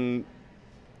always been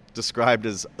described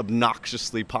as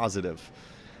obnoxiously positive.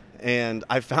 And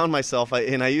I found myself,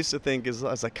 and I used to think, I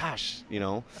was like, gosh,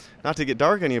 not to get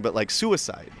dark on you, but like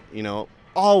suicide,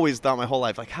 always thought my whole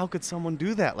life, like, how could someone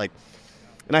do that? Like,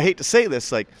 and I hate to say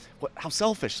this, like, how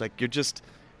selfish, like, you're just,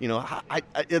 I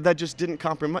that just didn't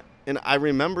compromise. And I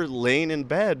remember laying in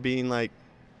bed being like,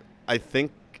 I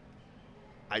think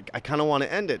I kind of want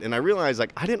to end it. And I realized,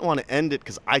 like, I didn't want to end it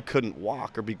because I couldn't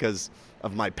walk or because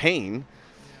of my pain.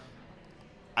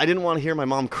 I didn't want to hear my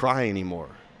mom cry anymore.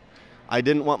 I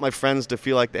didn't want my friends to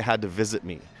feel like they had to visit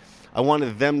me. I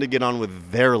wanted them to get on with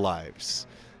their lives.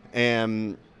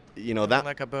 And, that...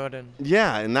 like a burden.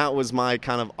 Yeah, and that was my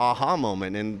kind of aha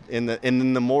moment. And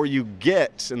then the more you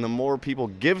get and the more people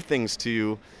give things to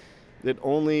you, it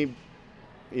only,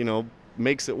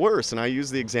 makes it worse. And I use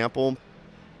the example,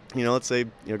 let's say,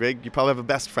 Greg, you probably have a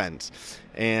best friend.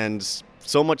 And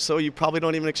so much so you probably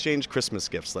don't even exchange Christmas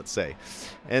gifts, let's say.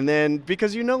 And then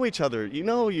because you know each other, you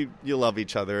love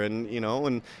each other, and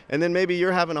and then maybe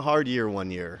you're having a hard year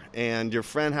one year and your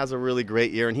friend has a really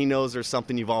great year and he knows there's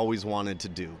something you've always wanted to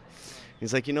do.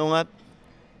 He's like, you know what?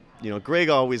 Greg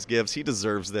always gives, he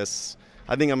deserves this.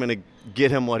 I think I'm going to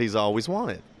get him what he's always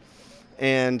wanted.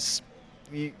 And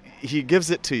he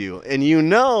gives it to you, and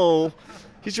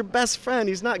he's your best friend.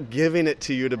 He's not giving it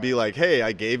to you to be like, hey,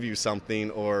 I gave you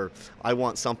something or I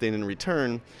want something in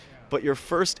return. But your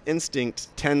first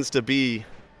instinct tends to be,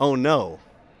 oh no,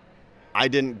 I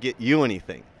didn't get you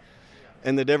anything.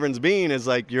 And the difference being is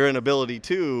like your inability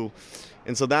to.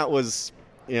 And so that was,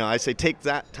 I say take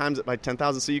that times it by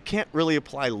 10,000. So you can't really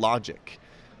apply logic,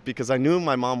 because I knew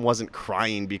my mom wasn't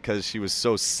crying because she was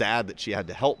so sad that she had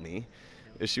to help me.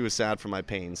 She was sad for my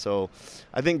pain. So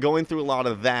I think going through a lot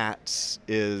of that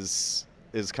is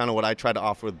kind of what I try to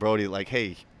offer with Brody. Like,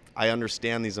 hey, I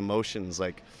understand these emotions.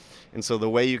 Like, and so the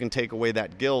way you can take away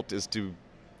that guilt is to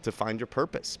find your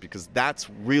purpose, because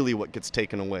that's really what gets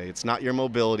taken away. It's not your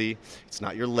mobility. It's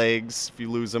not your legs if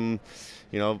you lose them.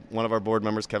 One of our board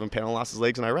members, Kevin Panel, lost his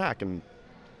legs in Iraq, and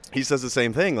he says the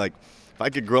same thing. Like, if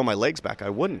I could grow my legs back, I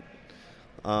wouldn't.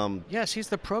 Yes, he's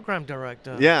the program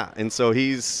director. Yeah, and so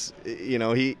he's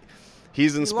inspired he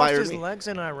lost his me. legs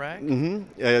in Iraq?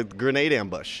 Mm-hmm. A grenade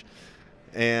ambush.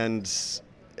 And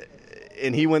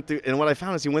he went through, and what I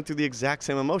found is he went through the exact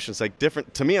same emotions, like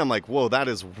different. To me, I'm like, whoa, that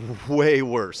is way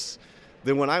worse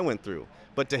than what I went through.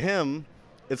 But to him,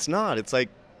 it's not. It's like,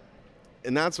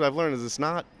 and that's what I've learned is it's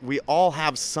not, we all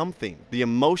have something. The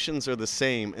emotions are the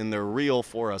same and they're real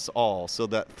for us all. So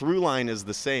that through line is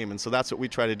the same. And so that's what we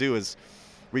try to do is,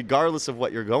 regardless of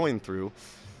what you're going through,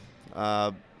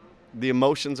 the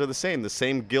emotions are the same. The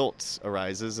same guilt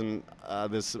arises. And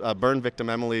this burn victim,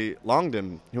 Emily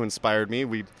Longden, who inspired me,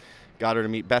 we got her to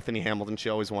meet Bethany Hamilton. She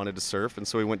always wanted to surf. And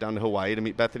so we went down to Hawaii to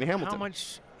meet Bethany Hamilton.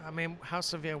 How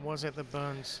severe was it, the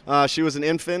burns? She was an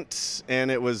infant, and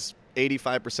it was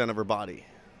 85% of her body.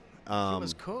 She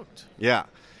was cooked. Yeah.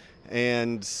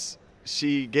 And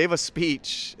she gave a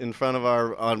speech in front of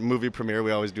our movie premiere.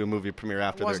 We always do a movie premiere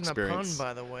after their experience. It wasn't a pun,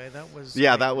 by the way. That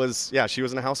was... She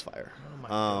was in a house fire. Oh, my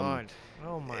God.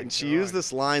 Oh, my God. And she used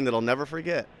this line that I'll never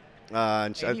forget.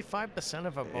 85%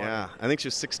 of her body. Yeah, I think she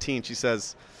was 16. She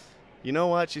says, you know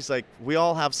what? She's like, we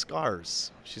all have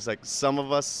scars. She's like, some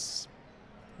of us,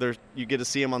 you get to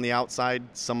see them on the outside.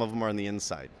 Some of them are on the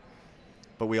inside.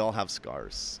 But we all have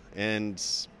scars. And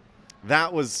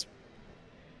that was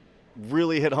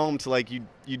really hit home to like,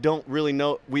 you don't really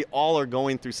know. We all are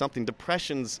going through something.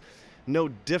 Depression's no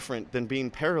different than being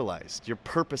paralyzed. Your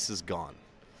purpose is gone.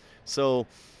 So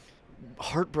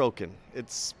heartbroken.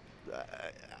 It's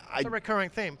a recurring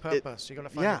theme, purpose. You're going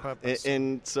to find your purpose.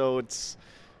 And so it's,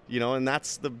 and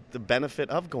that's the benefit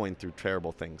of going through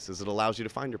terrible things, is it allows you to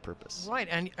find your purpose. Right,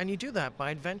 and you do that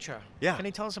by adventure. Yeah. Can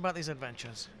you tell us about these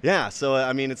adventures? Yeah, so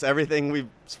it's everything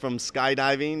from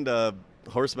skydiving to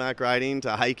horseback riding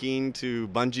to hiking to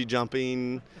bungee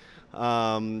jumping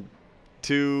to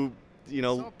I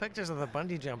saw pictures of the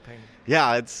bungee jumping. Yeah,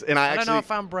 I don't know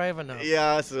if I'm brave enough.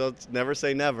 Yeah, so never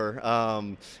say never.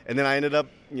 And then I ended up,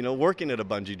 working at a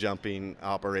bungee jumping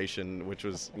operation, which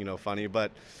was, funny.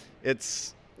 But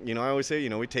it's, I always say,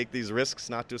 we take these risks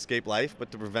not to escape life,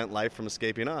 but to prevent life from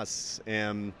escaping us.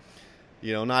 And,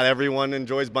 not everyone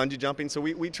enjoys bungee jumping. So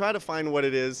we try to find what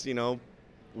it is,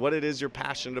 what it is you're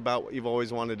passionate about, what you've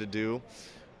always wanted to do.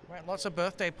 Right, lots of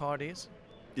birthday parties.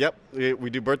 Yep, we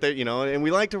do birthday, and we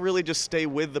like to really just stay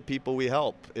with the people we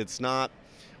help. It's not,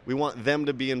 we want them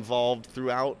to be involved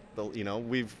throughout the,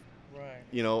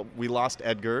 we lost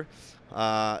Edgar.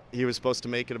 He was supposed to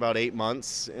make it about 8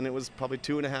 months, and it was probably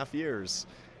 2.5 years.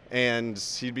 And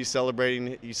he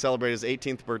celebrated his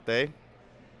 18th birthday.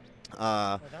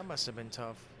 That must have been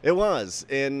tough. It was,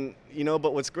 and,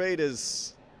 but what's great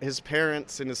is his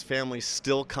parents and his family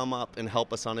still come up and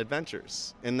help us on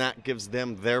adventures, and that gives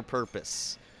them their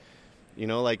purpose.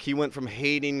 Like he went from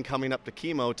hating coming up to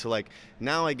chemo to like,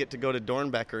 now I get to go to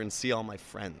Dornbecker and see all my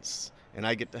friends, and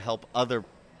I get to help other,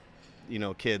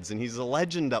 kids. And he's a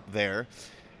legend up there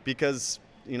because,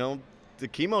 the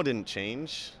chemo didn't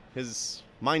change. His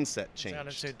mindset changed.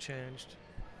 His attitude changed.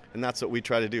 And that's what we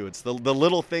try to do. It's the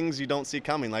little things you don't see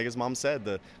coming. Like his mom said,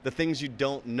 the things you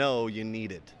don't know you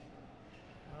needed.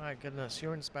 My goodness,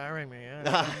 you're inspiring me.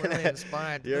 Yeah, I'm really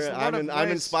inspired. I'm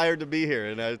inspired to be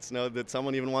here, and it's know that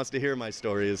someone even wants to hear my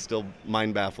story is still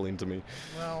mind-baffling to me.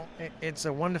 Well, it's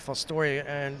a wonderful story,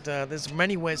 and there's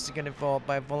many ways to get involved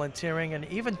by volunteering and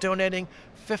even donating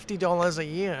 $50 a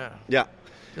year. Yeah.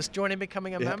 Just join and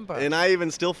becoming a member. And I even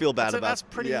still feel bad about it. That's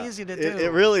pretty easy to do.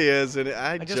 It really is. And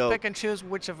I just pick and choose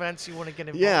which events you want to get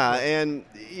involved with. And,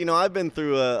 I've been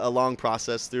through a long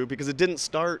process because it didn't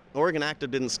start, Oregon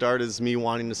Active didn't start as me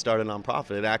wanting to start a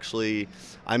nonprofit. It actually,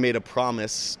 I made a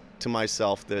promise to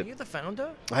myself that... Are you the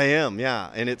founder? I am,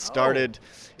 yeah. And it started...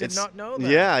 Did not know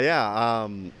that. Yeah.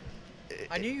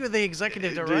 I knew you were the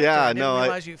executive director. I didn't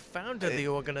realize you founded the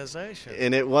organization.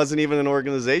 And it wasn't even an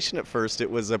organization at first. It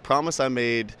was a promise I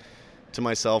made to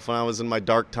myself when I was in my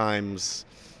dark times.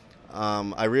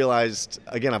 I realized,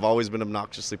 again, I've always been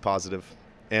obnoxiously positive.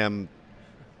 And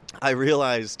I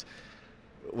realized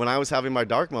when I was having my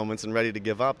dark moments and ready to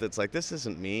give up, that's like, this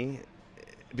isn't me.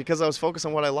 Because I was focused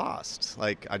on what I lost.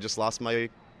 Like, I just lost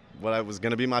what I was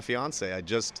going to be my fiance. I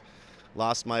just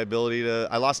lost my ability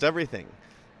I lost everything.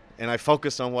 And I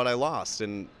focused on what I lost,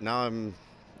 and now I'm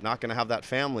not going to have that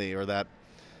family or that,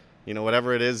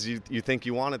 whatever it is you think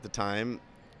you want at the time.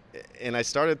 And I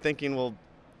started thinking, well,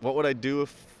 what would I do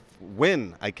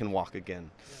when I can walk again?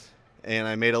 Yeah. And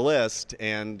I made a list,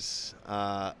 and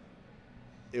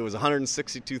it was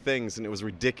 162 things, and it was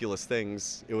ridiculous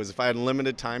things. It was if I had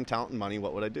limited time, talent, and money,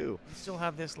 what would I do? You still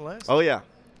have this list? Oh, yeah.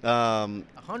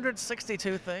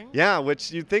 162 things? Yeah,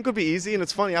 which you'd think would be easy, and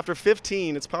it's funny. After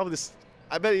 15, it's probably this...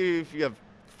 I bet you if you have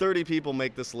 30 people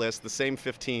make this list, the same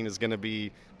 15 is going to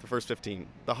be the first 15.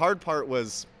 The hard part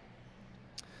was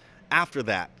after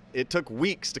that. It took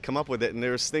weeks to come up with it, and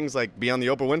there's things like be on the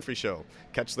Oprah Winfrey Show,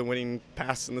 catch the winning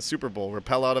pass in the Super Bowl,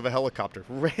 rappel out of a helicopter,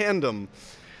 random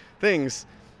things.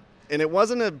 And it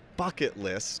wasn't a bucket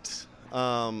list,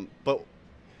 but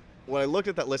when I looked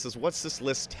at that list is what's this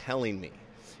list telling me?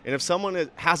 And if someone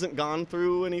hasn't gone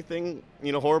through anything,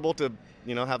 horrible to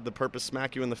have the purpose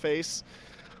smack you in the face,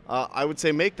 I would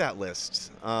say make that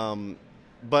list.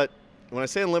 But when I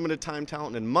say unlimited time,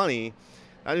 talent, and money,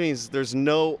 that means there's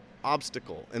no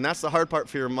obstacle. And that's the hard part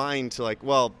for your mind to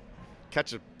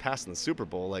catch a pass in the Super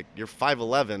Bowl. Like, you're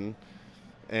 5'11",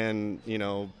 and,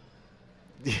 you're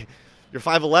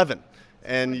 5'11".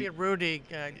 And maybe Rudy,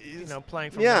 playing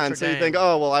from yeah, Notre and so you Dame. think,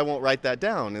 oh, well, I won't write that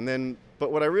down. And then,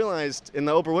 but what I realized in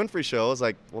the Oprah Winfrey Show is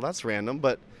like, well, that's random,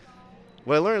 but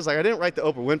what I learned is, like, I didn't write the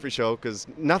Oprah Winfrey Show because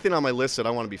nothing on my list said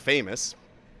I want to be famous.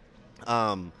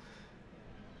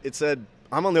 It said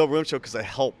I'm on the Oprah Winfrey Show because I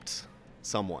helped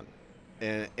someone,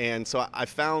 and so I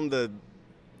found the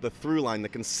through line, the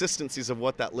consistencies of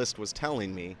what that list was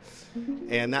telling me,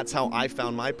 and that's how I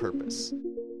found my purpose.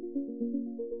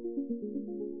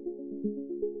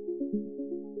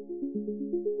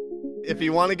 If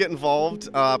you want to get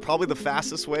involved, probably the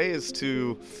fastest way is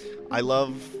I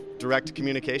love direct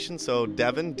communication, so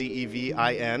Devin,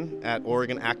 D-E-V-I-N, at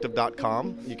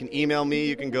OregonActive.com. You can email me,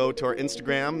 you can go to our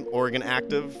Instagram, Oregon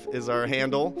Active is our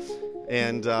handle,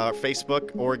 and Facebook,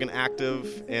 Oregon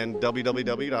Active, and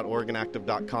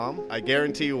www.OregonActive.com. I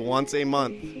guarantee you once a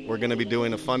month we're going to be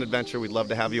doing a fun adventure we'd love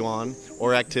to have you on,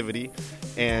 or activity,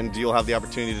 and you'll have the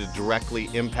opportunity to directly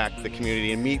impact the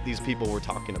community and meet these people we're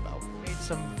talking about. Meet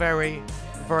some very,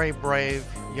 very brave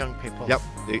young people. Yep,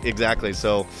 exactly.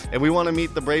 So, and we want to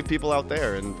meet the brave people out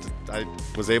there, and I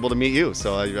was able to meet you,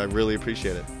 so I really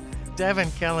appreciate it. Devin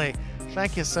Kelly,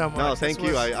 thank you so much. No, thank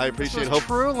you. I appreciate it. This was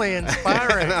truly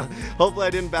inspiring. Hopefully I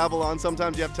didn't babble on.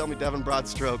 Sometimes you have to tell me, Devin, broad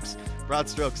strokes,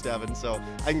 Devin, so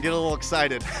I can get a little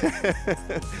excited. I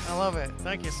love it.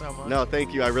 Thank you so much. No,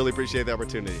 thank you. I really appreciate the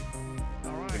opportunity.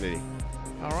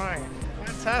 All right.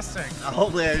 Fantastic.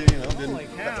 Hopefully I Holy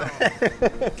cow.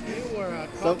 You were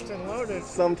cocked and loaded.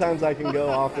 Sometimes I can go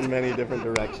off in many different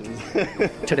directions.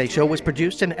 Today's show was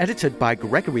produced and edited by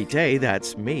Gregory Day,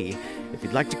 that's me. If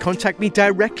you'd like to contact me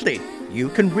directly, you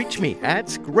can reach me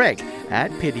at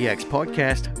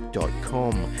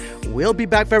greg@pdxpodcast.com. We'll be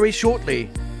back very shortly.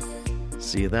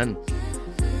 See you then.